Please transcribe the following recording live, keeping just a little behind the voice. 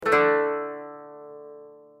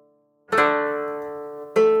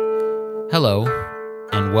Hello,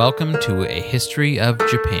 and welcome to A History of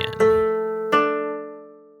Japan.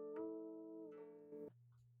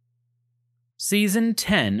 Season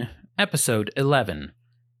 10, Episode 11,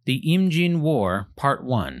 The Imjin War, Part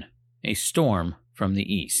 1, A Storm from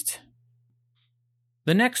the East.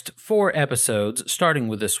 The next 4 episodes, starting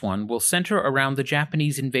with this one, will center around the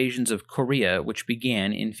Japanese invasions of Korea, which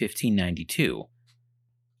began in 1592.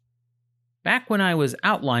 Back when I was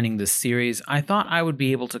outlining this series, I thought I would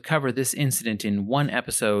be able to cover this incident in 1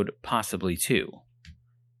 episode, possibly 2.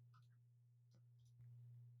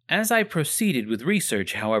 As I proceeded with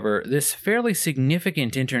research, however, this fairly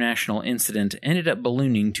significant international incident ended up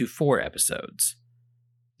ballooning to 4 episodes.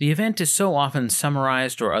 The event is so often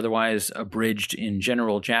summarized or otherwise abridged in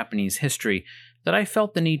general Japanese history that I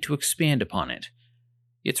felt the need to expand upon it.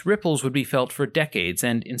 Its ripples would be felt for decades,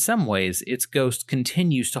 and in some ways, its ghost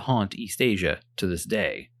continues to haunt East Asia to this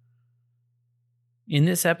day. In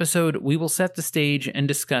this episode, we will set the stage and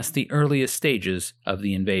discuss the earliest stages of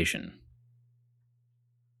the invasion.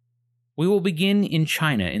 We will begin in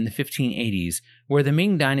China in the 1580s, where the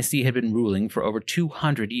Ming dynasty had been ruling for over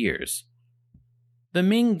 200 years. The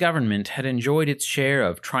Ming government had enjoyed its share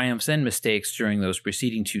of triumphs and mistakes during those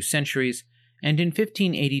preceding 2 centuries, and in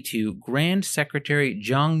 1582, Grand Secretary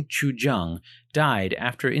Zhang Chuzheng died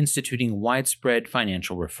after instituting widespread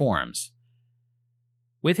financial reforms.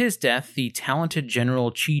 With his death, the talented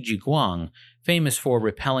General Qi Jiguang, famous for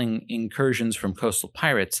repelling incursions from coastal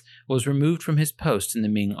pirates, was removed from his post in the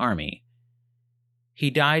Ming army.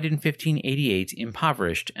 He died in 1588,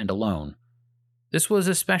 impoverished and alone. This was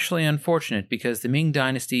especially unfortunate because the Ming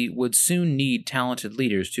dynasty would soon need talented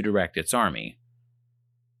leaders to direct its army.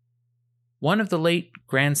 One of the late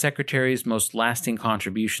Grand Secretary's most lasting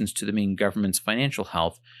contributions to the Ming government's financial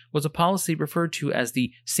health was a policy referred to as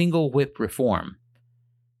the single whip reform.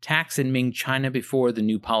 Tax in Ming China before the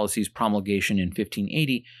new policy's promulgation in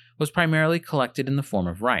 1580 was primarily collected in the form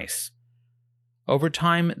of rice. Over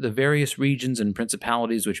time, the various regions and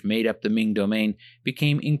principalities which made up the Ming domain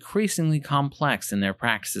became increasingly complex in their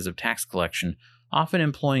practices of tax collection, often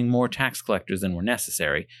employing more tax collectors than were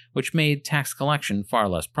necessary, which made tax collection far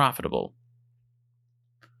less profitable.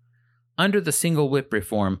 Under the single whip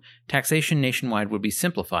reform, taxation nationwide would be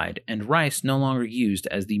simplified and rice no longer used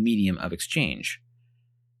as the medium of exchange.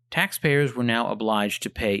 Taxpayers were now obliged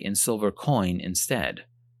to pay in silver coin instead.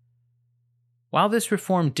 While this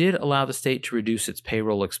reform did allow the state to reduce its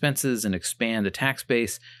payroll expenses and expand the tax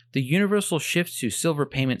base, the universal shift to silver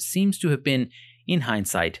payment seems to have been, in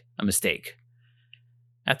hindsight, a mistake.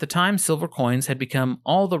 At the time, silver coins had become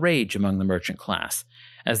all the rage among the merchant class,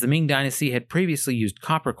 as the Ming dynasty had previously used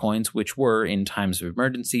copper coins which were, in times of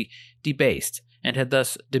emergency, debased and had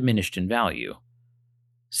thus diminished in value.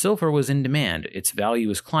 Silver was in demand, its value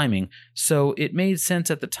was climbing, so it made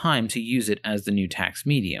sense at the time to use it as the new tax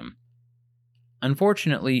medium.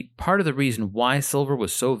 Unfortunately, part of the reason why silver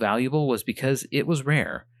was so valuable was because it was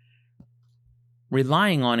rare.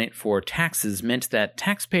 Relying on it for taxes meant that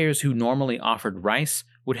taxpayers who normally offered rice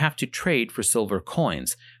would have to trade for silver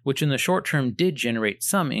coins, which in the short term did generate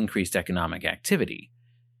some increased economic activity.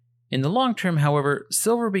 In the long term, however,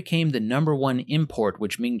 silver became the number one import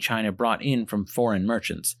which Ming China brought in from foreign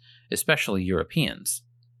merchants, especially Europeans.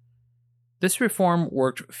 This reform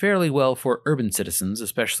worked fairly well for urban citizens,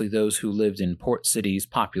 especially those who lived in port cities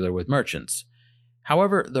popular with merchants.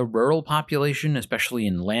 However, the rural population, especially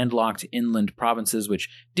in landlocked inland provinces which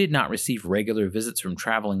did not receive regular visits from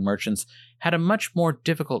traveling merchants, had a much more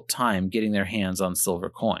difficult time getting their hands on silver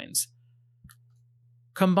coins.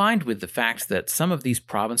 Combined with the fact that some of these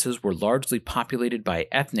provinces were largely populated by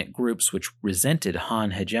ethnic groups which resented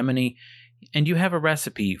Han hegemony, and you have a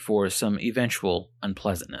recipe for some eventual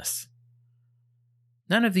unpleasantness.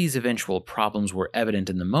 None of these eventual problems were evident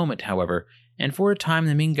in the moment, however, and for a time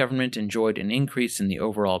the Ming government enjoyed an increase in the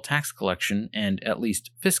overall tax collection, and, at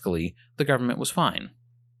least fiscally, the government was fine.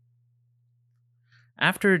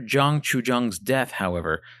 After Zhang Chuzheng's death,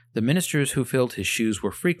 however, the ministers who filled his shoes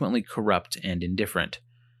were frequently corrupt and indifferent.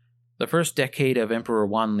 The first decade of Emperor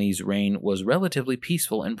Wanli's reign was relatively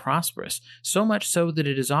peaceful and prosperous, so much so that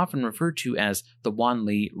it is often referred to as the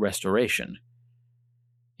Wanli Restoration.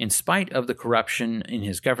 In spite of the corruption in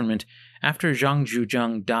his government, after Zhang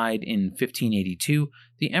Chuzheng died in 1582,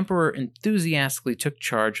 the emperor enthusiastically took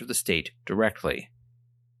charge of the state directly.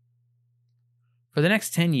 For the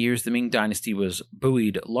next 10 years, the Ming dynasty was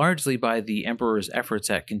buoyed largely by the emperor's efforts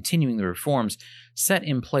at continuing the reforms set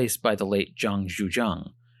in place by the late Zhang Chuzheng.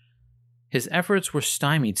 His efforts were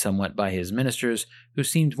stymied somewhat by his ministers, who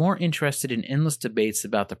seemed more interested in endless debates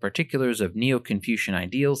about the particulars of Neo-Confucian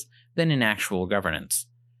ideals than in actual governance.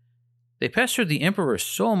 They pestered the emperor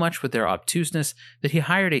so much with their obtuseness that he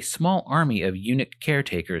hired a small army of eunuch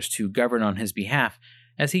caretakers to govern on his behalf,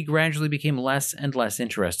 as he gradually became less and less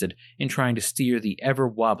interested in trying to steer the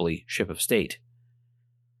ever-wobbly ship of state.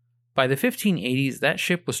 By the 1580s, that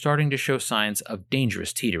ship was starting to show signs of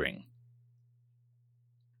dangerous teetering.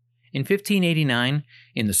 In 1589,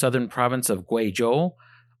 in the southern province of Guizhou,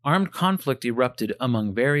 armed conflict erupted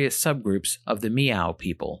among various subgroups of the Miao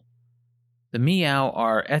people. The Miao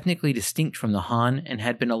are ethnically distinct from the Han and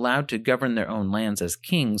had been allowed to govern their own lands as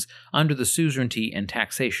kings under the suzerainty and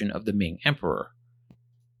taxation of the Ming emperor.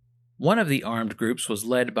 One of the armed groups was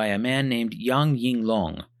led by a man named Yang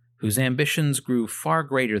Yinglong, whose ambitions grew far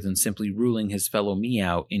greater than simply ruling his fellow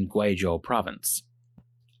Miao in Guizhou province.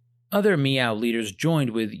 Other Miao leaders joined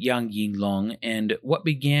with Yang Yinglong, and what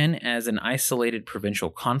began as an isolated provincial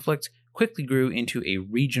conflict quickly grew into a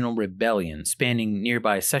regional rebellion spanning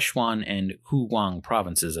nearby Sichuan and Huguang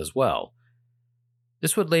provinces as well.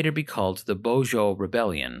 This would later be called the Bozhou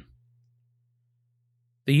Rebellion.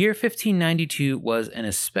 The year 1592 was an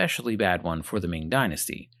especially bad one for the Ming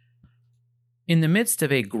dynasty. In the midst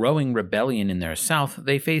of a growing rebellion in their south,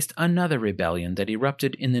 they faced another rebellion that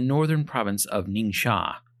erupted in the northern province of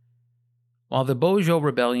Ningxia. While the Bozhou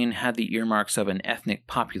Rebellion had the earmarks of an ethnic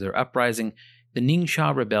popular uprising, the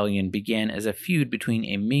Ningxia Rebellion began as a feud between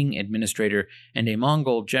a Ming administrator and a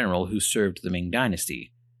Mongol general who served the Ming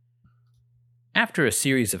dynasty. After a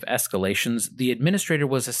series of escalations, the administrator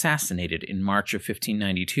was assassinated in March of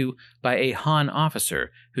 1592 by a Han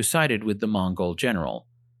officer who sided with the Mongol general.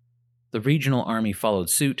 The regional army followed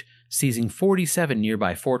suit, seizing 47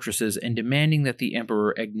 nearby fortresses and demanding that the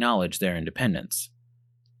emperor acknowledge their independence.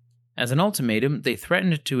 As an ultimatum, they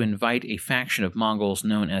threatened to invite a faction of Mongols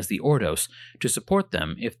known as the Ordos to support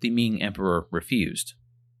them if the Ming emperor refused.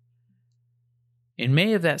 In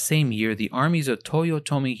May of that same year, the armies of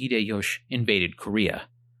Toyotomi Hideyoshi invaded Korea.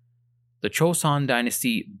 The Choson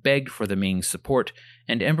dynasty begged for the Ming's support,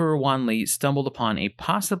 and Emperor Wanli stumbled upon a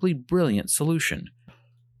possibly brilliant solution.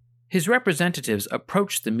 His representatives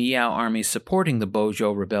approached the Miao armies supporting the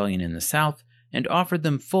Bozhou Rebellion in the south and offered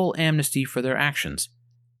them full amnesty for their actions,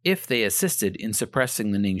 if they assisted in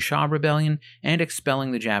suppressing the Ningxia Rebellion and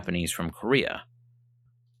expelling the Japanese from Korea.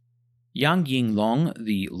 Yang Yinglong,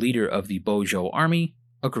 the leader of the Bozhou army,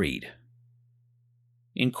 agreed.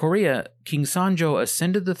 In Korea, King Sanjo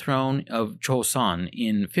ascended the throne of Choson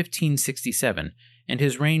in 1567, and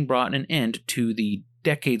his reign brought an end to the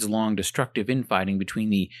decades-long destructive infighting between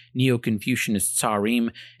the Neo-Confucianist Tsarim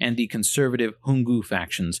and the conservative Hungu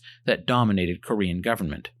factions that dominated Korean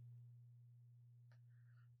government.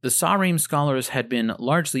 The Tsarim scholars had been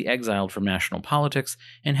largely exiled from national politics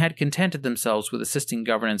and had contented themselves with assisting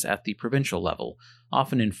governance at the provincial level,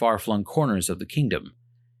 often in far-flung corners of the kingdom.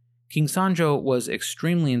 King Sanjo was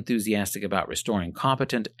extremely enthusiastic about restoring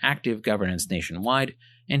competent, active governance nationwide,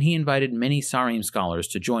 and he invited many Tsarim scholars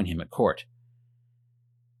to join him at court.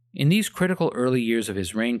 In these critical early years of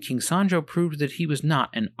his reign, King Sanjo proved that he was not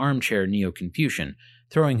an armchair Neo-Confucian,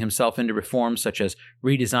 throwing himself into reforms such as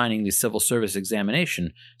redesigning the civil service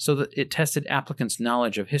examination so that it tested applicants'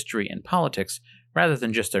 knowledge of history and politics rather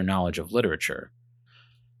than just their knowledge of literature.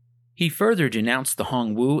 He further denounced the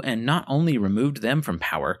Hongwu and not only removed them from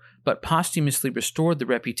power, but posthumously restored the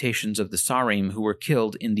reputations of the Tsarim who were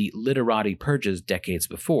killed in the literati purges decades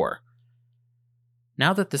before.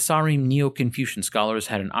 Now that the Tsarim Neo-Confucian scholars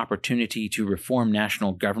had an opportunity to reform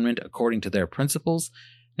national government according to their principles,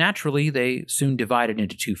 naturally they soon divided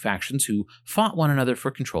into two factions who fought one another for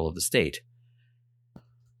control of the state.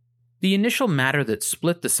 The initial matter that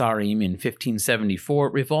split the Tsarim in 1574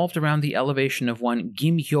 revolved around the elevation of one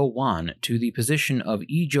Kim Hyo-wan to the position of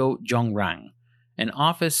Ijo Jongrang, an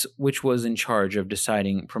office which was in charge of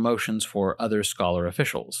deciding promotions for other scholar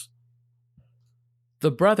officials. The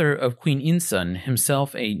brother of Queen Insun,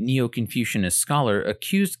 himself a Neo-Confucianist scholar,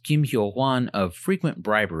 accused Kim Hyo-wan of frequent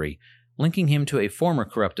bribery, linking him to a former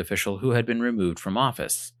corrupt official who had been removed from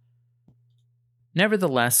office.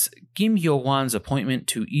 Nevertheless, Kim Hyo-wan's appointment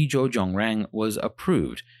to Ijo Jongrang was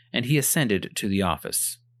approved, and he ascended to the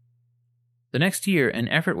office. The next year, an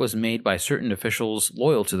effort was made by certain officials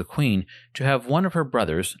loyal to the queen to have one of her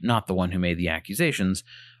brothers, not the one who made the accusations,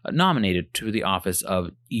 nominated to the office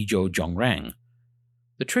of Ijo Jongrang.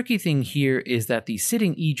 The tricky thing here is that the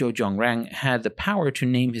sitting Ijo Jongrang had the power to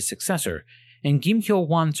name his successor, and Kim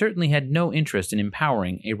Hyo-wan certainly had no interest in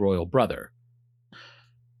empowering a royal brother.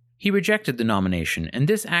 He rejected the nomination, and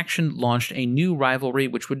this action launched a new rivalry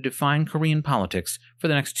which would define Korean politics for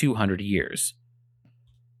the next 200 years.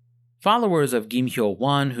 Followers of Gimhyo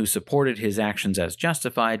Wan who supported his actions as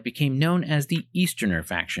justified became known as the Easterner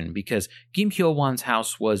faction because Gimhyo Wan's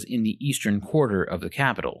house was in the eastern quarter of the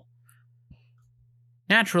capital.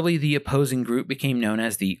 Naturally, the opposing group became known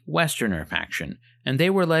as the Westerner faction, and they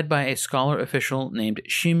were led by a scholar official named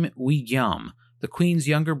Shim Wi-gyam, the queen's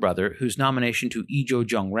younger brother whose nomination to Ijo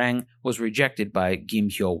Jongrang was rejected by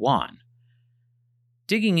Gimhyo Wan.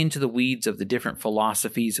 Digging into the weeds of the different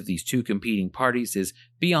philosophies of these two competing parties is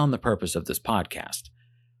beyond the purpose of this podcast.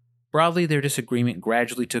 Broadly, their disagreement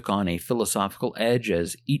gradually took on a philosophical edge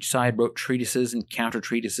as each side wrote treatises and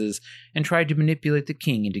counter-treatises and tried to manipulate the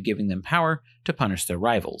king into giving them power to punish their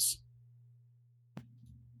rivals.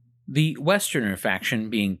 The Westerner faction,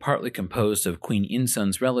 being partly composed of Queen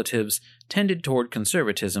Insun's relatives, tended toward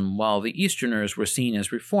conservatism, while the Easterners were seen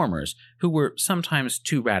as reformers who were sometimes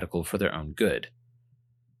too radical for their own good.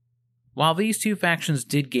 While these two factions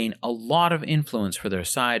did gain a lot of influence for their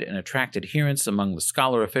side and attract adherents among the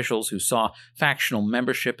scholar officials who saw factional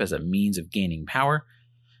membership as a means of gaining power,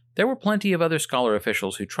 there were plenty of other scholar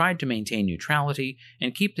officials who tried to maintain neutrality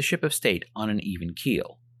and keep the ship of state on an even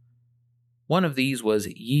keel. One of these was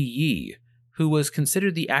Yi Yi, who was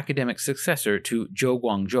considered the academic successor to Zhou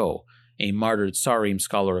Guangzhou, a martyred Sarim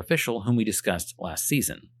scholar official whom we discussed last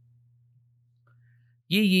season.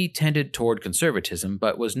 Yi Yi tended toward conservatism,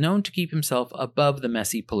 but was known to keep himself above the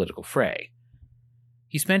messy political fray.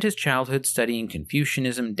 He spent his childhood studying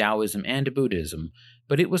Confucianism, Taoism, and Buddhism,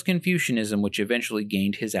 but it was Confucianism which eventually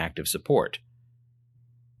gained his active support.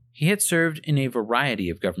 He had served in a variety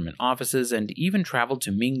of government offices and even traveled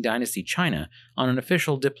to Ming Dynasty China on an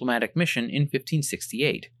official diplomatic mission in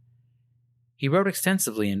 1568. He wrote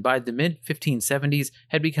extensively and by the mid-1570s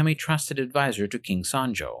had become a trusted advisor to King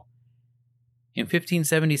Sanjo. In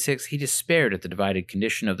 1576, he despaired at the divided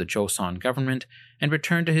condition of the Joseon government and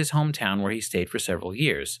returned to his hometown where he stayed for several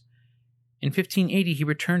years. In 1580, he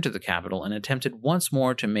returned to the capital and attempted once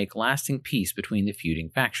more to make lasting peace between the feuding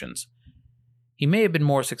factions. He may have been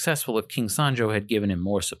more successful if King Sanjo had given him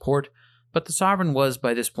more support, but the sovereign was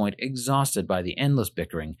by this point exhausted by the endless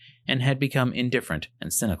bickering and had become indifferent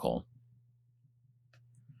and cynical.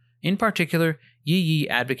 In particular, Yi Yi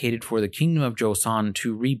advocated for the kingdom of Joseon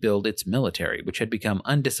to rebuild its military, which had become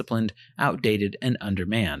undisciplined, outdated, and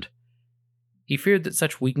undermanned. He feared that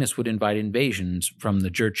such weakness would invite invasions from the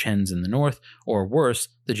Jurchens in the north, or worse,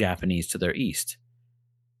 the Japanese to their east.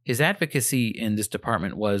 His advocacy in this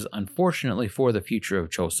department was, unfortunately for the future of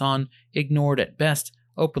Joseon, ignored at best,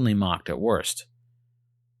 openly mocked at worst.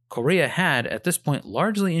 Korea had, at this point,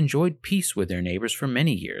 largely enjoyed peace with their neighbors for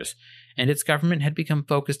many years, and its government had become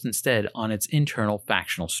focused instead on its internal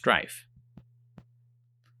factional strife.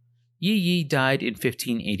 Yi Yi died in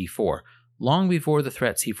 1584, long before the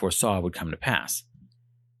threats he foresaw would come to pass.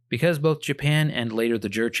 Because both Japan and later the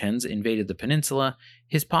Jurchens invaded the peninsula,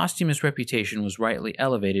 his posthumous reputation was rightly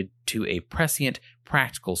elevated to a prescient,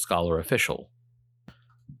 practical scholar official.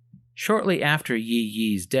 Shortly after Yi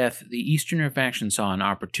Yi's death, the Easterner faction saw an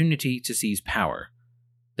opportunity to seize power.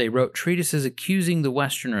 They wrote treatises accusing the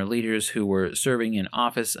Westerner leaders who were serving in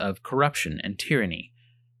office of corruption and tyranny.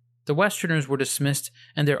 The Westerners were dismissed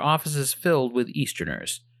and their offices filled with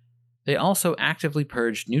Easterners. They also actively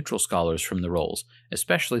purged neutral scholars from the rolls,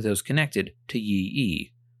 especially those connected to Yi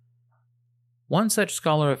Yi. One such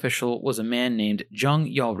scholar official was a man named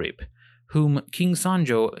Zhang Yaorip, whom King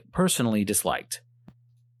Sanjo personally disliked.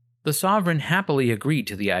 The sovereign happily agreed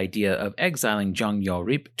to the idea of exiling Zhang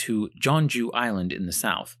Yaorip to Jeonju Island in the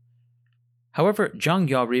south. However, Zhang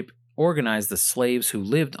Yaorip organized the slaves who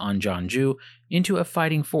lived on Jeonju into a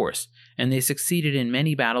fighting force, and they succeeded in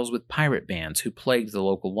many battles with pirate bands who plagued the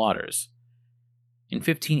local waters. In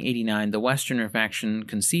 1589, the Westerner faction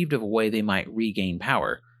conceived of a way they might regain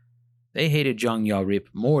power. They hated Zhang Yaorip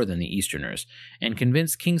more than the Easterners, and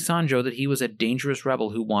convinced King Sanjo that he was a dangerous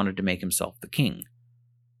rebel who wanted to make himself the king.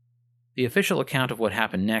 The official account of what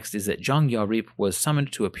happened next is that Zhang Yaorip was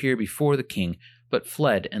summoned to appear before the king, but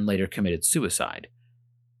fled and later committed suicide.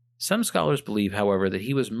 Some scholars believe, however, that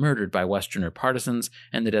he was murdered by Westerner partisans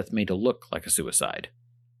and the death made to look like a suicide.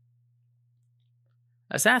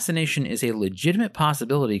 Assassination is a legitimate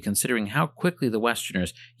possibility considering how quickly the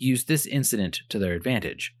Westerners used this incident to their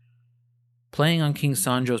advantage. Playing on King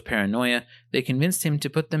Sanjo's paranoia, they convinced him to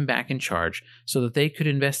put them back in charge so that they could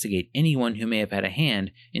investigate anyone who may have had a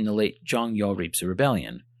hand in the late Zhang Yaorip's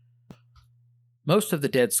rebellion. Most of the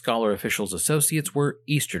dead scholar officials' associates were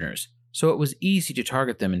Easterners, so it was easy to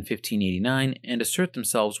target them in 1589 and assert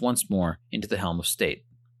themselves once more into the helm of state.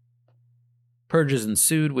 Purges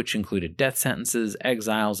ensued, which included death sentences,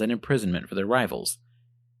 exiles, and imprisonment for their rivals.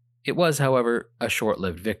 It was, however, a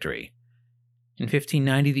short-lived victory. In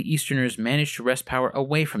 1590, the Easterners managed to wrest power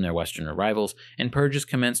away from their Westerner rivals, and purges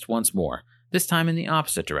commenced once more, this time in the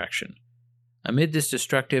opposite direction. Amid this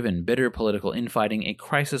destructive and bitter political infighting, a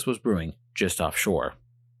crisis was brewing just offshore.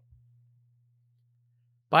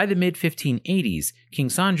 By the mid-1580s, King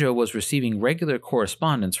Sanjo was receiving regular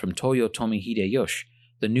correspondence from Toyotomi Hideyoshi,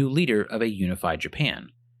 the new leader of a unified Japan.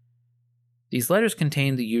 These letters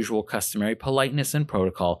contained the usual customary politeness and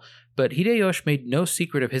protocol, but Hideyoshi made no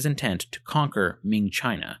secret of his intent to conquer Ming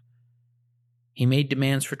China. He made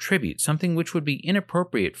demands for tribute, something which would be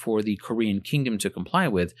inappropriate for the Korean kingdom to comply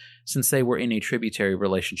with, since they were in a tributary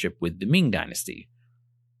relationship with the Ming dynasty.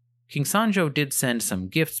 King Sanjo did send some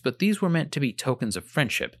gifts, but these were meant to be tokens of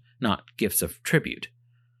friendship, not gifts of tribute.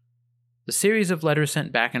 The series of letters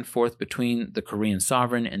sent back and forth between the Korean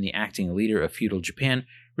sovereign and the acting leader of feudal Japan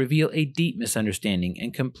reveal a deep misunderstanding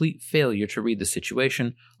and complete failure to read the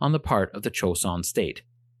situation on the part of the Choson state.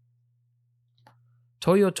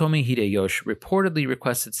 Toyotomi Hideyoshi reportedly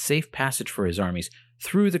requested safe passage for his armies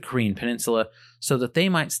through the Korean peninsula so that they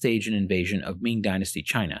might stage an invasion of Ming dynasty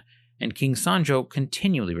China, and King Sanjo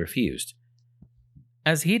continually refused.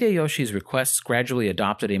 As Hideyoshi's requests gradually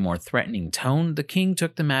adopted a more threatening tone, the king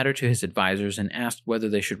took the matter to his advisors and asked whether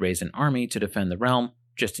they should raise an army to defend the realm,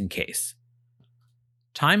 just in case.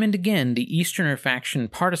 Time and again, the Easterner faction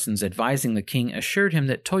partisans advising the king assured him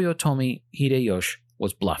that Toyotomi Hideyoshi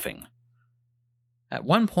was bluffing. At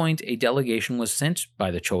one point, a delegation was sent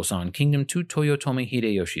by the Choson kingdom to Toyotomi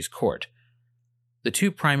Hideyoshi's court. The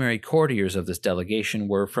two primary courtiers of this delegation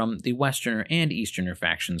were from the Westerner and Easterner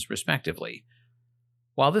factions, respectively.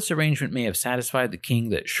 While this arrangement may have satisfied the king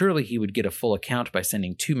that surely he would get a full account by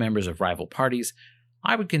sending two members of rival parties,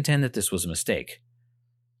 I would contend that this was a mistake.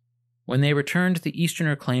 When they returned, the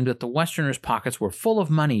Easterner claimed that the Westerner's pockets were full of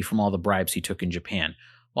money from all the bribes he took in Japan,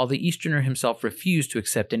 while the Easterner himself refused to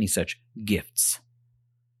accept any such gifts.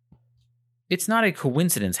 It's not a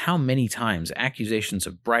coincidence how many times accusations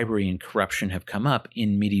of bribery and corruption have come up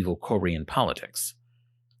in medieval Korean politics.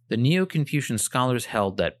 The Neo-Confucian scholars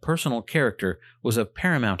held that personal character was of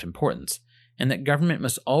paramount importance, and that government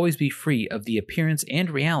must always be free of the appearance and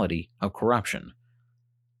reality of corruption.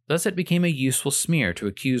 Thus it became a useful smear to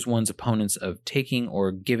accuse one's opponents of taking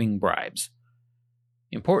or giving bribes.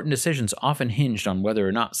 Important decisions often hinged on whether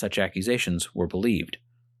or not such accusations were believed.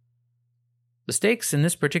 The stakes in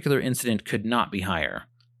this particular incident could not be higher.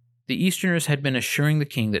 The Easterners had been assuring the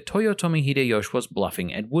king that Toyotomi Hideyoshi was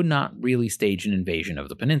bluffing and would not really stage an invasion of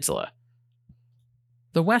the peninsula.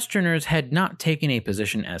 The Westerners had not taken a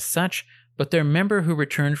position as such, but their member who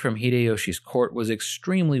returned from Hideyoshi's court was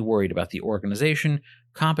extremely worried about the organization,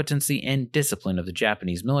 competency, and discipline of the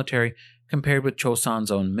Japanese military compared with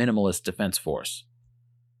Chosan's own minimalist defense force.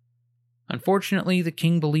 Unfortunately, the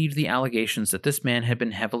king believed the allegations that this man had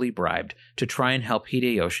been heavily bribed to try and help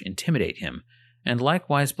Hideyoshi intimidate him, and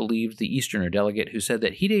likewise believed the Easterner delegate who said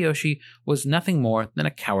that Hideyoshi was nothing more than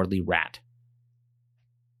a cowardly rat.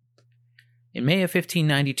 In May of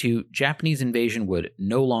 1592, Japanese invasion would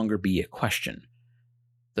no longer be a question.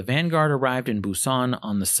 The vanguard arrived in Busan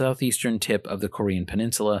on the southeastern tip of the Korean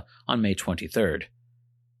peninsula on May 23rd.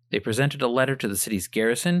 They presented a letter to the city's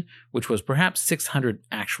garrison, which was perhaps 600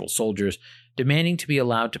 actual soldiers, demanding to be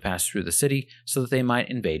allowed to pass through the city so that they might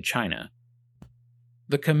invade China.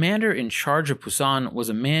 The commander in charge of Busan was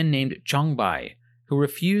a man named Chongbai, who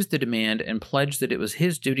refused the demand and pledged that it was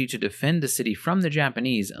his duty to defend the city from the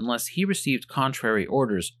Japanese unless he received contrary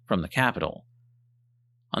orders from the capital.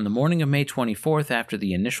 On the morning of May 24th, after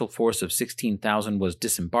the initial force of 16,000 was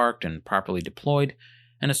disembarked and properly deployed,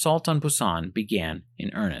 an assault on Busan began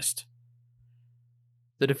in earnest.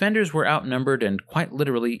 The defenders were outnumbered and quite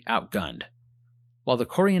literally outgunned. While the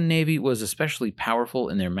Korean Navy was especially powerful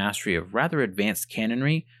in their mastery of rather advanced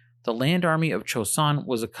cannonry, the land army of Choson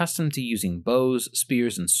was accustomed to using bows,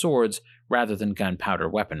 spears, and swords rather than gunpowder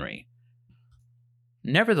weaponry.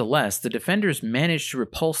 Nevertheless, the defenders managed to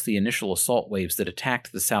repulse the initial assault waves that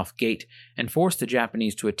attacked the south gate and forced the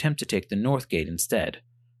Japanese to attempt to take the north gate instead.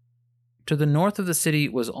 To the north of the city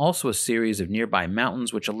was also a series of nearby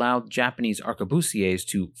mountains which allowed Japanese arquebusiers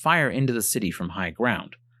to fire into the city from high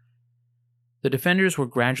ground. The defenders were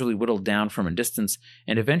gradually whittled down from a distance,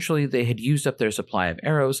 and eventually they had used up their supply of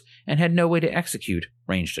arrows and had no way to execute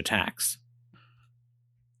ranged attacks.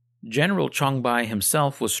 General Chongbai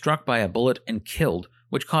himself was struck by a bullet and killed,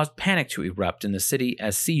 which caused panic to erupt in the city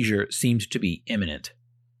as seizure seemed to be imminent.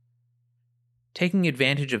 Taking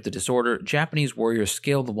advantage of the disorder, Japanese warriors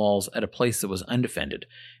scaled the walls at a place that was undefended,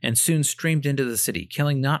 and soon streamed into the city,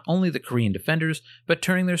 killing not only the Korean defenders, but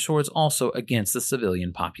turning their swords also against the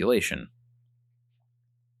civilian population.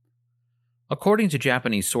 According to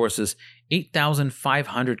Japanese sources,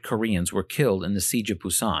 8,500 Koreans were killed in the siege of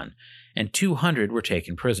Busan, and 200 were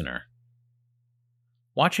taken prisoner.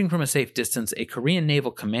 Watching from a safe distance, a Korean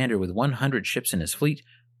naval commander with 100 ships in his fleet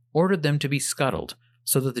ordered them to be scuttled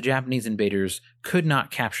so that the Japanese invaders could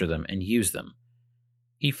not capture them and use them.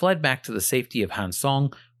 He fled back to the safety of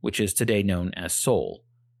Hansong, which is today known as Seoul.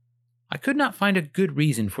 I could not find a good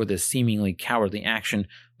reason for this seemingly cowardly action,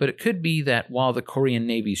 but it could be that while the Korean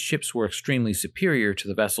Navy's ships were extremely superior to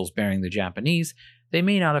the vessels bearing the Japanese, they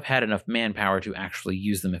may not have had enough manpower to actually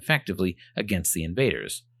use them effectively against the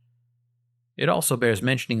invaders. It also bears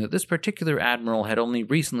mentioning that this particular admiral had only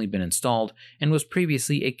recently been installed and was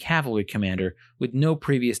previously a cavalry commander with no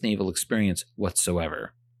previous naval experience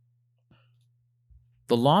whatsoever.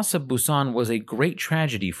 The loss of Busan was a great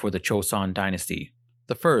tragedy for the Choson dynasty,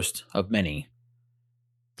 the first of many.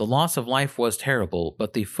 The loss of life was terrible,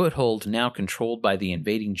 but the foothold now controlled by the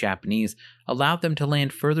invading Japanese allowed them to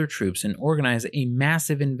land further troops and organize a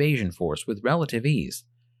massive invasion force with relative ease.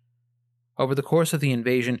 Over the course of the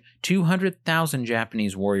invasion, 200,000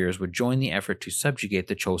 Japanese warriors would join the effort to subjugate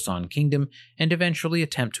the Choson kingdom and eventually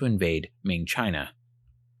attempt to invade Ming China.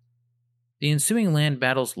 The ensuing land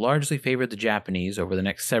battles largely favored the Japanese over the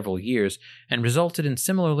next several years and resulted in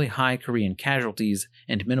similarly high Korean casualties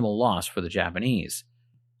and minimal loss for the Japanese.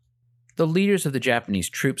 The leaders of the Japanese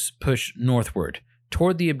troops pushed northward,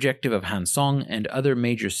 toward the objective of Hansong and other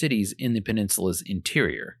major cities in the peninsula's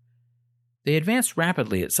interior. They advanced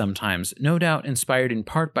rapidly at some times, no doubt inspired in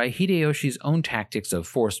part by Hideyoshi's own tactics of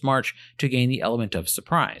forced march to gain the element of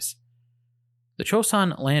surprise. The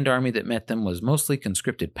Choson land army that met them was mostly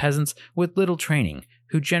conscripted peasants with little training,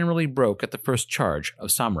 who generally broke at the first charge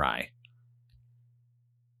of samurai.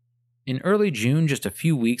 In early June, just a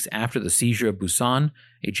few weeks after the seizure of Busan,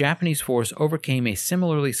 a Japanese force overcame a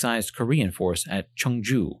similarly sized Korean force at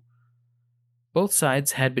Cheongju. Both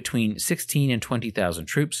sides had between 16 and 20,000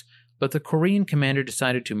 troops, but the Korean commander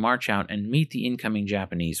decided to march out and meet the incoming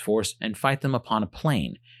Japanese force and fight them upon a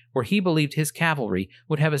plain, where he believed his cavalry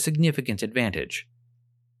would have a significant advantage.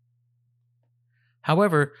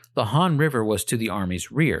 However, the Han River was to the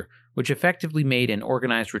army's rear, which effectively made an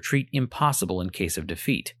organized retreat impossible in case of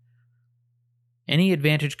defeat. Any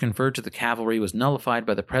advantage conferred to the cavalry was nullified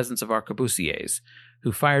by the presence of arquebusiers,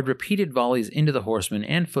 who fired repeated volleys into the horsemen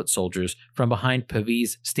and foot soldiers from behind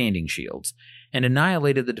Pavis' standing shields, and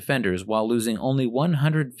annihilated the defenders while losing only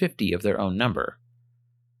 150 of their own number.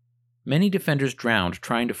 Many defenders drowned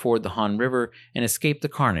trying to ford the Han River and escape the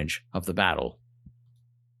carnage of the battle.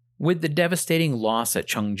 With the devastating loss at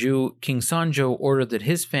Cheongju, King Sanjo ordered that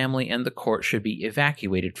his family and the court should be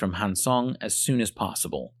evacuated from Hansong as soon as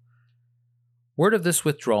possible. Word of this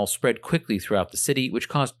withdrawal spread quickly throughout the city, which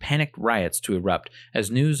caused panicked riots to erupt as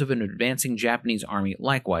news of an advancing Japanese army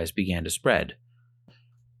likewise began to spread.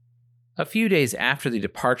 A few days after the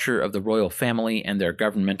departure of the royal family and their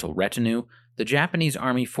governmental retinue, the Japanese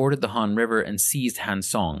army forded the Han River and seized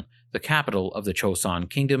Hansong, the capital of the Choson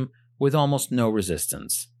kingdom, with almost no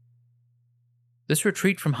resistance. This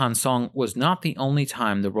retreat from Hansong was not the only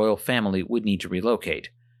time the royal family would need to relocate.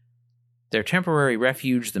 Their temporary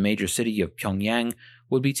refuge, the major city of Pyongyang,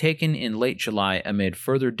 would be taken in late July amid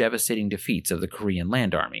further devastating defeats of the Korean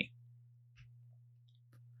Land Army.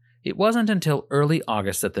 It wasn't until early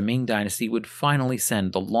August that the Ming dynasty would finally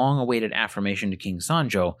send the long-awaited affirmation to King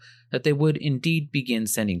Sanjo that they would indeed begin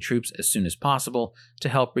sending troops as soon as possible to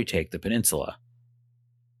help retake the peninsula.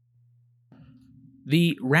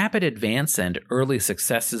 The rapid advance and early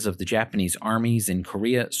successes of the Japanese armies in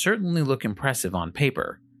Korea certainly look impressive on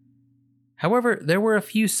paper. However, there were a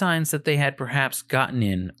few signs that they had perhaps gotten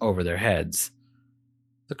in over their heads.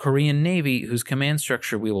 The Korean Navy, whose command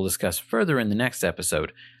structure we will discuss further in the next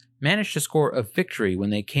episode, managed to score a victory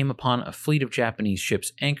when they came upon a fleet of Japanese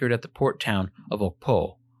ships anchored at the port town of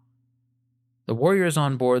Okpo. The warriors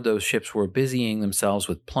on board those ships were busying themselves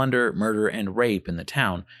with plunder, murder, and rape in the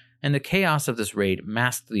town, and the chaos of this raid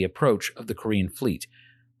masked the approach of the Korean fleet,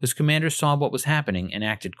 whose commanders saw what was happening and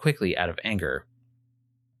acted quickly out of anger.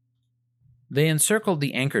 They encircled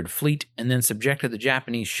the anchored fleet and then subjected the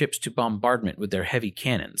Japanese ships to bombardment with their heavy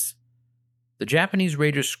cannons. The Japanese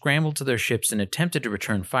raiders scrambled to their ships and attempted to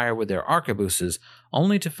return fire with their arquebuses,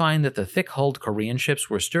 only to find that the thick-hulled Korean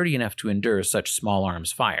ships were sturdy enough to endure such small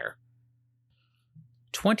arms fire.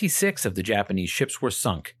 26 of the Japanese ships were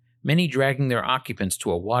sunk, many dragging their occupants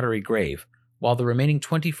to a watery grave, while the remaining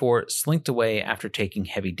 24 slinked away after taking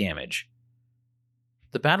heavy damage.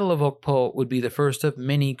 The Battle of Okpo would be the first of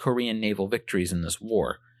many Korean naval victories in this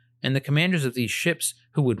war, and the commanders of these ships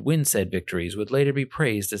who would win said victories would later be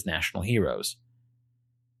praised as national heroes.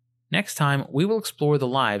 Next time, we will explore the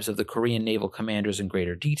lives of the Korean naval commanders in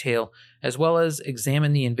greater detail, as well as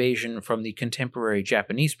examine the invasion from the contemporary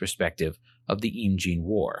Japanese perspective of the Imjin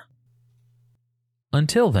War.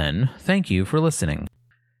 Until then, thank you for listening.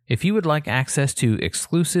 If you would like access to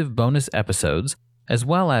exclusive bonus episodes, as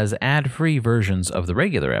well as ad-free versions of the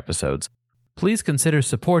regular episodes, please consider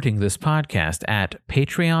supporting this podcast at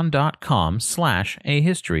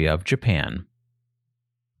patreon.com/ahistoryofjapan.